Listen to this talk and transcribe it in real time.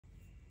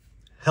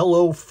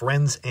Hello,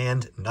 friends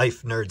and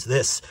knife nerds.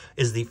 This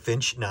is the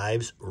Finch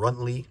Knives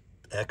Runtly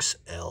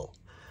XL.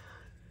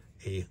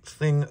 A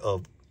thing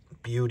of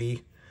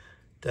beauty.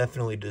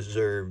 Definitely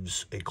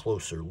deserves a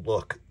closer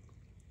look.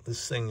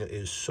 This thing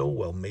is so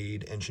well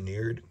made,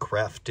 engineered,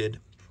 crafted.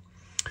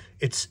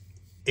 It's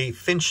a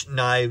Finch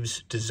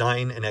Knives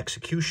design and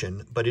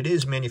execution, but it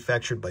is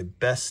manufactured by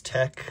Best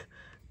Tech,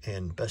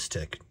 and Best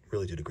Tech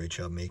really did a great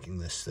job making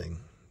this thing,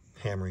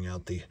 hammering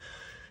out the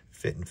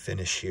fit and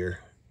finish here.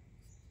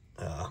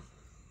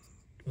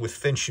 With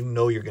Finch, you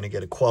know you're going to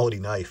get a quality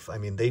knife. I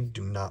mean, they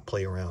do not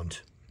play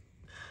around.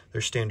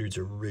 Their standards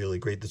are really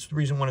great. That's the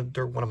reason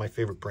they're one of my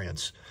favorite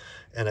brands.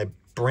 And a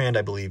brand,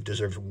 I believe,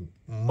 deserves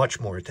much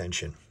more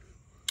attention.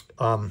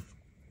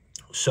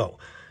 So,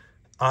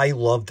 I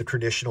love the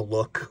traditional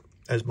look,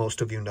 as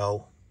most of you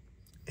know.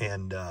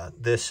 And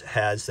this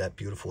has that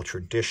beautiful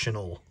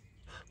traditional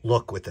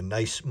look with a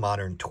nice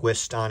modern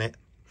twist on it.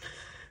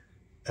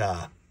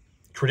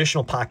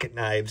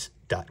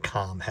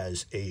 Traditionalpocketknives.com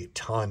has a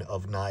ton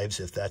of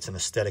knives. If that's an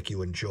aesthetic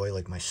you enjoy,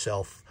 like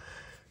myself,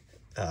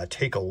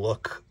 take a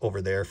look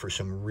over there for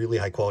some really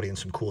high quality and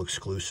some cool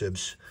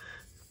exclusives.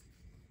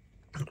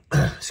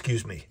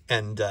 Excuse me.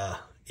 And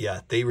yeah,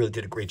 they really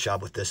did a great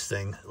job with this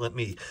thing.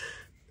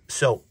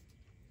 So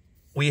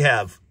we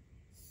have,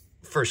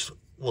 first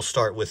we'll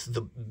start with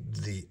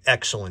the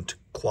excellent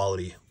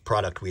quality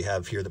product we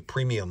have here, the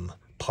premium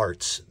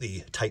parts,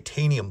 the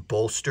titanium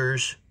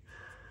bolsters.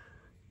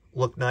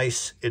 Look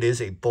nice. It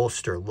is a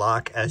bolster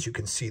lock, as you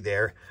can see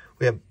there.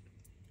 We have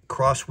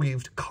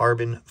cross-weaved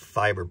carbon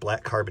fiber,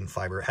 black carbon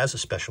fiber. It has a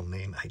special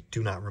name. I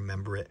do not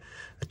remember it.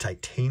 A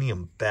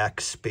titanium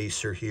back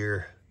spacer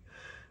here.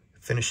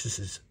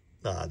 Finishes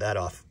that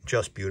off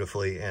just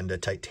beautifully. And a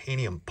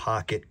titanium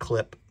pocket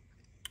clip.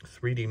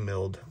 3D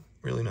milled.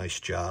 Really nice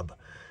job.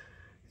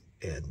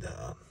 And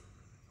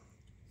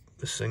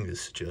this thing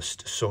is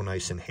just so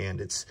nice in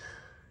hand.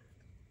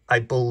 I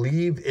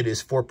believe it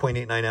is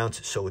 4.89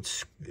 ounces, so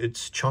it's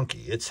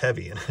chunky, it's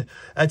heavy. And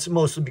that's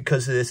mostly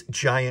because of this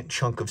giant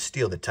chunk of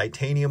steel. The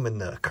titanium and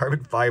the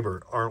carbon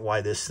fiber aren't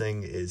why this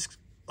thing is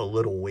a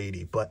little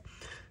weighty, but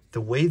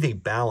the way they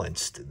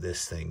balanced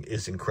this thing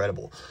is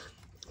incredible.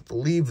 I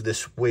believe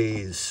this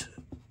weighs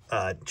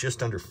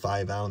just under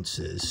 5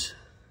 ounces.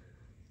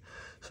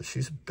 So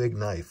she's a big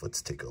knife.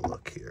 Let's take a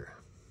look here.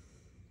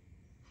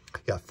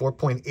 Yeah,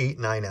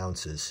 4.89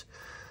 ounces.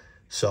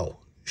 So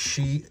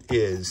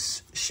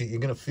you're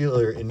gonna feel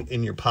her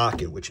in your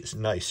pocket, which is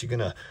nice. You're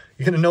gonna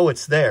know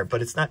it's there, but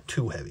it's not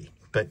too heavy.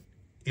 But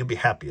you'll be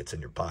happy it's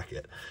in your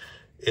pocket.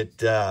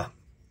 The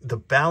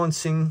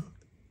balancing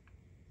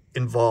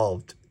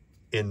involved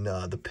in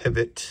the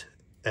pivot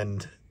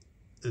and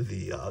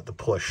the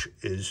push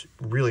is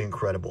really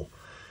incredible.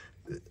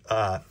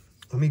 Let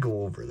me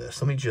go over this.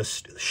 Let me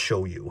just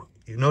show you.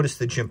 You notice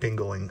the jimping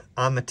going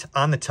on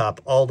the top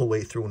all the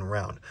way through and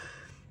around.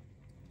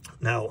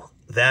 Now,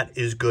 that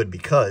is good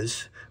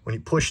because when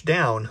you push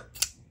down,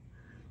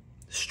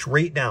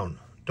 straight down,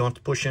 don't have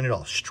to push in at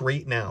all,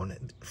 straight down,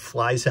 it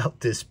flies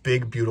out this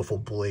big, beautiful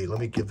blade. Let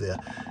me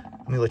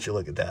let you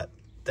look at that.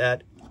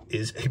 That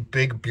is a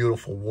big,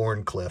 beautiful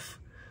Wharncliffe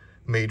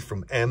made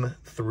from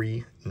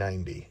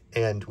M390.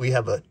 And we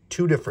have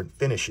two different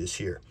finishes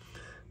here.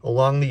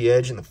 Along the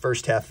edge in the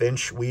first ½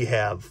 inch, we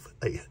have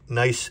a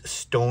nice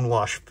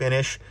stonewash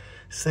finish.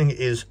 This thing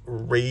is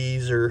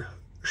razor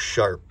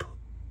sharp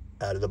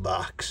out of the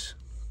box.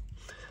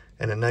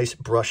 And a nice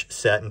brushed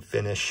satin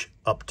finish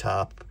up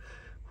top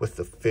with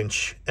the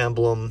Finch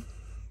emblem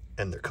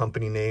and their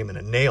company name and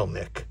a nail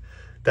nick.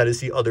 That is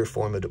the other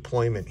form of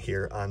deployment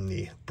here on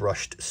the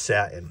brushed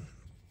satin.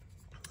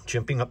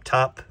 Jimping up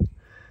top,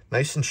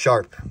 nice and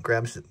sharp,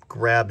 grabs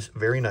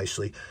very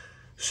nicely.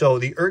 So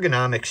the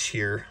ergonomics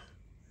here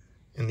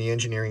in the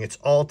engineering, it's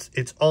all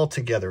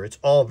together. It's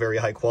all very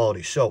high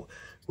quality. So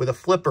with a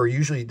flipper,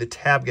 usually the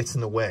tab gets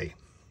in the way,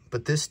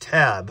 but this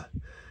tab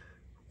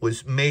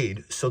was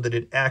made so that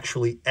it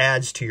actually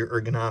adds to your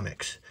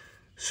ergonomics.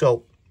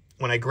 So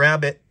when I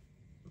grab it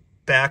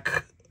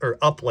back or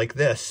up like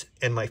this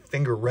and my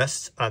finger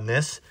rests on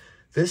this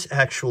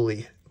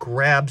actually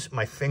grabs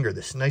my finger.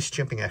 This nice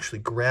jimping actually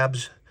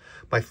grabs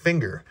my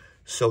finger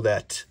so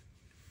that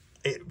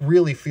it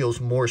really feels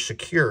more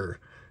secure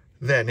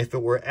than if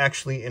it were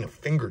actually in a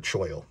finger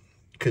choil,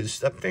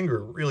 because that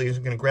finger really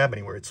isn't going to grab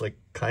anywhere. It's like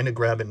kind of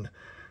grabbing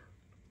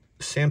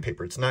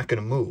sandpaper. It's not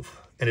going to move.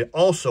 And it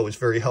also is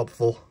very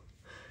helpful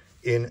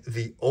in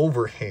the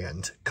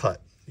overhand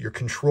cut, your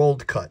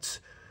controlled cuts.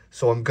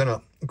 So I'm going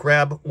to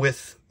grab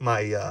with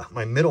my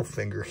my middle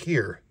finger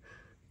here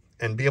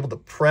and be able to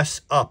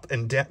press up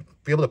and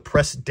be able to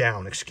press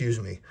down, excuse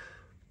me,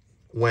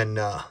 when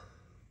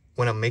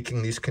I'm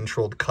making these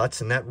controlled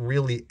cuts. And that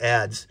really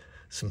adds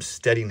some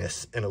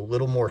steadiness and a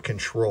little more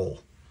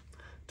control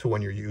to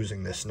when you're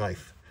using this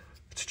knife.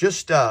 It's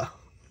just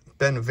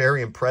been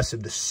very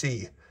impressive to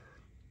see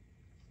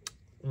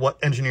what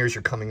engineers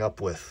are coming up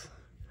with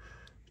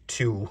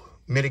to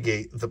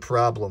mitigate the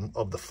problem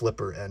of the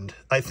flipper, and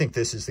I think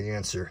this is the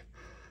answer.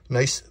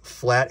 Nice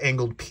flat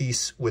angled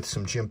piece with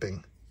some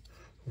jimping.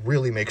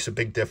 really makes a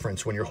big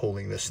difference when you're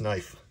holding this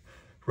knife.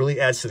 Really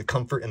adds to the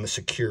comfort and the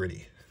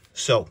security.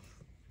 So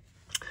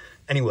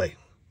anyway,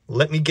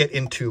 let me get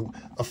into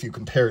a few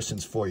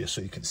comparisons for you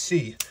so you can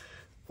see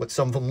what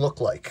some of them look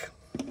like.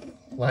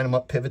 Line them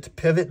up pivot to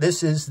pivot.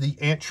 This is the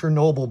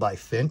Chernobyl by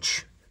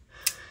Finch.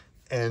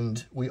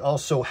 And we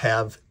also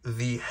have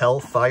the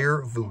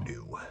Hellfire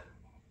Voodoo.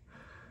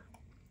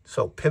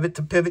 So pivot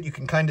to pivot, you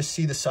can kind of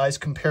see the size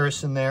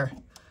comparison there.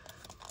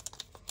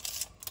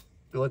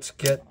 Let's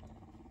get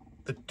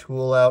the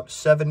tool out.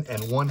 7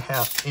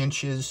 1/2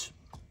 inches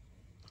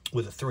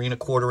with a 3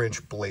 1/4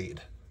 inch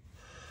blade.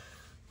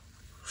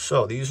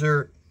 So these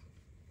are,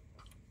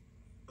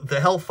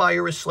 the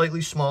Hellfire is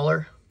slightly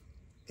smaller,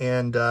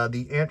 and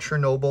the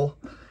Chernobyl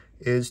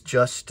is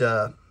just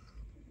a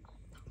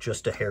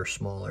hair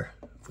smaller.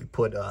 If we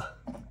put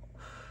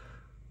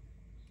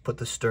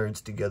the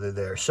sterns together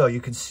there, so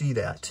you can see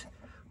that.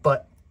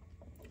 But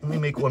let me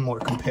make one more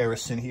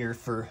comparison here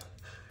for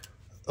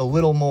a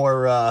little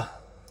more,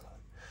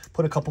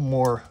 put a couple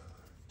more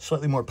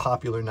slightly more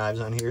popular knives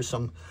on here.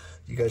 Some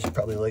you guys would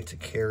probably like to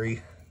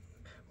carry.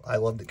 I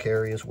love to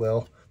carry as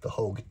well. The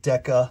Hogue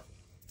Deca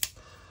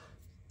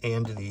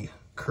and the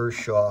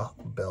Kershaw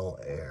Bel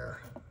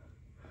Air.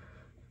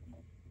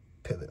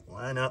 Pivot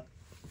lineup.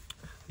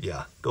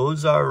 Yeah,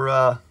 those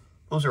are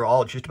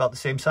all just about the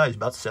same size,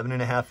 about 7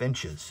 1/2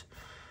 inches.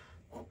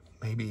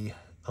 Maybe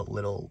a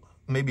little,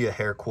 maybe a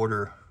hair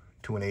quarter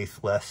to an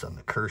eighth less on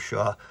the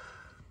Kershaw,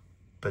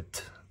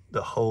 but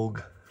the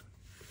Hogue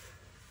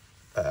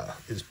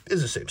is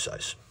the same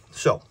size.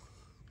 So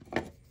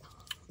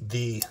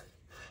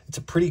it's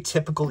a pretty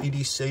typical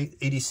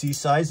EDC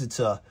size. It's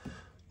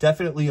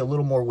definitely a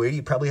little more weighty.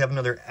 You probably have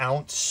another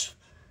ounce,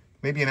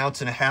 maybe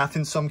 1.5 ounces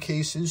in some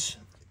cases.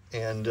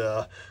 And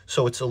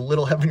so it's a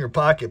little heavy in your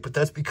pocket, but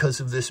that's because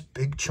of this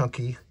big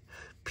chunky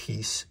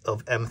piece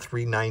of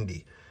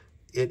M390.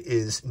 It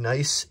is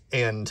nice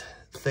and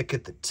thick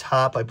at the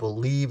top. I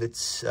believe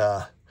it's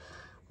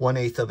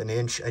 1/8 of an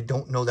inch. I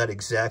don't know that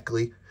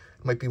exactly.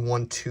 It might be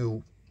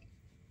 1/2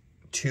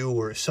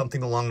 or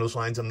something along those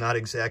lines. I'm not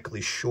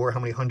exactly sure how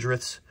many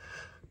hundredths,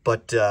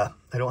 but I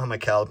don't have my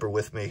caliper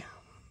with me.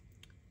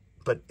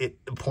 But the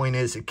point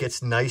is, it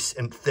gets nice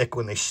and thick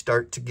when they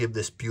start to give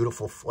this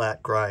beautiful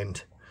flat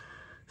grind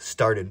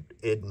started,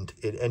 and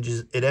it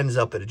ends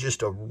up at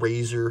just a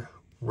razor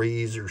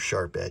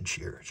sharp edge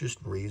here, just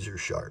razor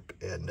sharp.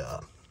 And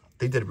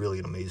they did really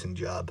an amazing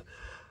job.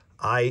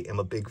 I am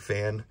a big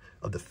fan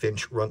of the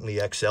Finch Runtly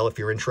XL. If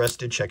you're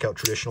interested, check out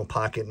Traditional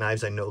Pocket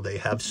Knives. I know they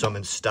have some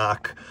in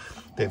stock.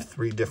 They have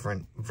 3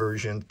 different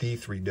versions, the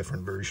 3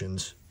 different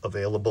versions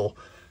available.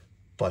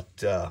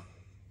 But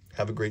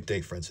have a great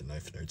day, friends and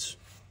knife nerds.